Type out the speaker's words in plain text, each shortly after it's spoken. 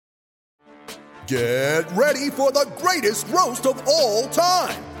Get ready for the greatest roast of all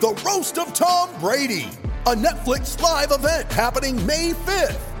time, the Roast of Tom Brady, a Netflix live event happening May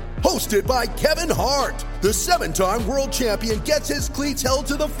 5th. Hosted by Kevin Hart, the 7-time world champion gets his cleats held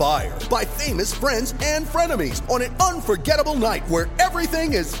to the fire by famous friends and frenemies on an unforgettable night where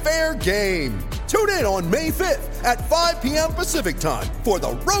everything is fair game. Tune in on May 5th at 5 p.m. Pacific time for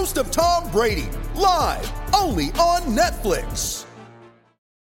the Roast of Tom Brady, live only on Netflix.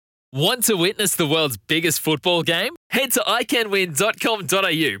 Want to witness the world's biggest football game? Head to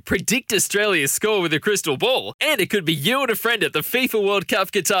iCanWin.com.au, predict Australia's score with a crystal ball, and it could be you and a friend at the FIFA World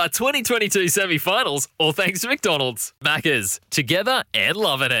Cup Qatar 2022 semi-finals, all thanks to McDonald's. Maccas, together and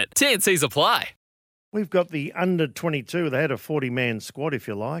loving it. TNCs apply. We've got the under-22. They had a 40-man squad, if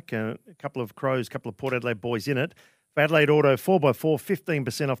you like. A couple of Crows, a couple of Port Adelaide boys in it. For Adelaide Auto, 4x4,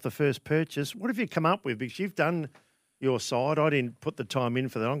 15% off the first purchase. What have you come up with? Because you've done your side. I didn't put the time in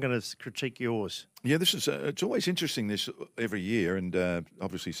for that. I'm going to critique yours. Yeah, this is it's always interesting this every year, and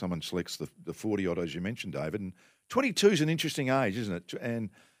obviously someone selects the 40 odd as you mentioned, David. And 22 is an interesting age, isn't it? And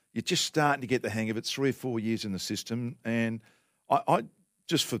you're just starting to get the hang of it. 3 or 4 years in the system, and I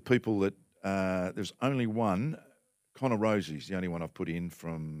just for people that there's only one. Connor Rosie's the only one I've put in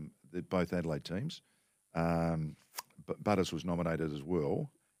from both Adelaide teams. But Butters was nominated as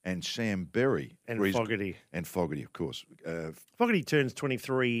well. And Sam Berry. And Fogarty. And Fogarty, of course. Fogarty turns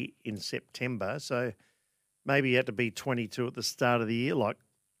 23 in September, so maybe he had to be 22 at the start of the year, like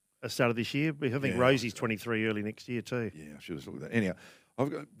the start of this year. I think Rosie's 23 early next year too. Yeah, I should have looked at that. Anyhow,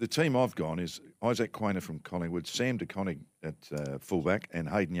 the team I've gone is Isaac Quainer from Collingwood, Sam DeConnick at fullback, and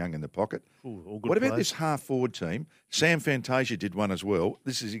Hayden Young in the pocket. Ooh, all good what about players. this half-forward team? Sam Fantasia did one as well.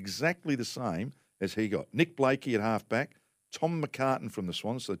 This is exactly the same as he got. Nick Blakey at half-back, Tom McCartan from the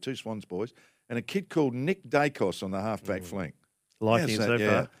Swans, so the 2 Swans boys, and a kid called Nick Dacos on the half-back flank. Like him so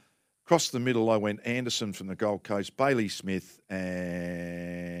far. Across the middle, I went Anderson from the Gold Coast, Bailey Smith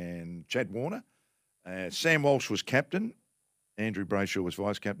and Chad Warner. Sam Walsh was captain. Andrew Brayshaw was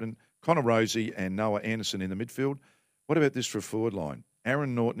vice-captain. Connor Rosie and Noah Anderson in the midfield. What about this for a forward line?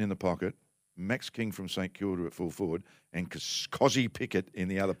 Aaron Norton in the pocket, Max King from St Kilda at full forward, and Cozzy Pickett in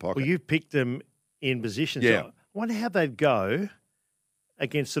the other pocket. Well, you've picked them in positions. Yeah. I wonder how they'd go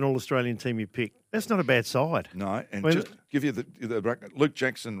against an All-Australian team you picked. That's not a bad side. No, and just give you the ruck, Luke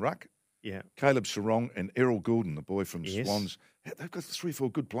Jackson ruck, Caleb Sarong and Errol Goulden, the boy from Swans. They've got 3 or 4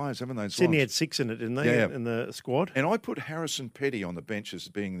 good players, haven't they? Sydney had 6 in it, didn't they, in the squad? And I put Harrison Petty on the bench as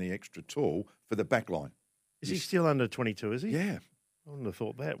being the extra tall for the back line. Is he still under 22, is he? Yeah. I wouldn't have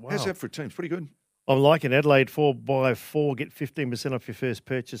thought that. Wow. How's that for a team? It's pretty good. I'm liking Adelaide 4x4. Get 15% off your first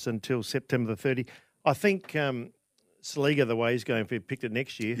purchase until September the 30th. I think Saliga, the way he's going, if he picked it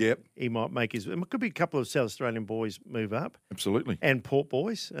next year, he might make his... It could be a couple of South Australian boys move up. Absolutely. And Port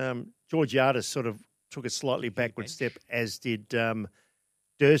boys. George Yardis sort of took a slightly backward step, as did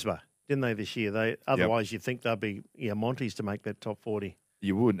Dersba, didn't they, this year? Otherwise, you'd think they'd be Monties to make that top 40.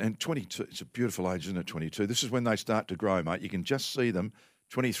 You would. And 22, it's a beautiful age, isn't it, 22? This is when they start to grow, mate. You can just see them,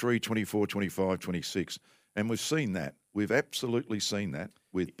 23, 24, 25, 26. And we've seen that. We've absolutely seen that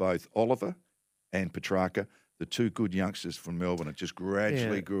with both Oliver and Petrarca, the 2 good youngsters from Melbourne. It just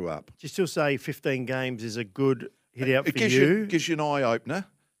gradually grew up. Do you still say 15 games is a good hit out for you? It gives you an eye-opener.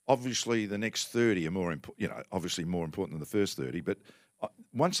 Obviously, the next 30 are more important, obviously more important than the first 30, but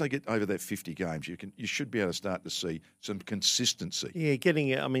once they get over that 50 games, you should be able to start to see some consistency.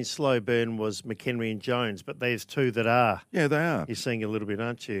 Yeah, slow burn was McHenry and Jones, but there's 2 that are. Yeah, they are. You're seeing a little bit,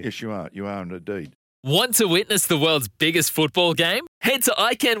 aren't you? Yes, you are. You are indeed. Want to witness the world's biggest football game? Head to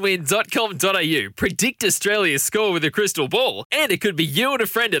iCanWin.com.au, predict Australia's score with a crystal ball, and it could be you and a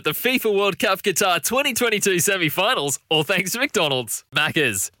friend at the FIFA World Cup Qatar 2022 semi-finals, all thanks to McDonald's.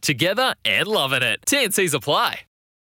 Maccas, together and loving it. TNCs apply.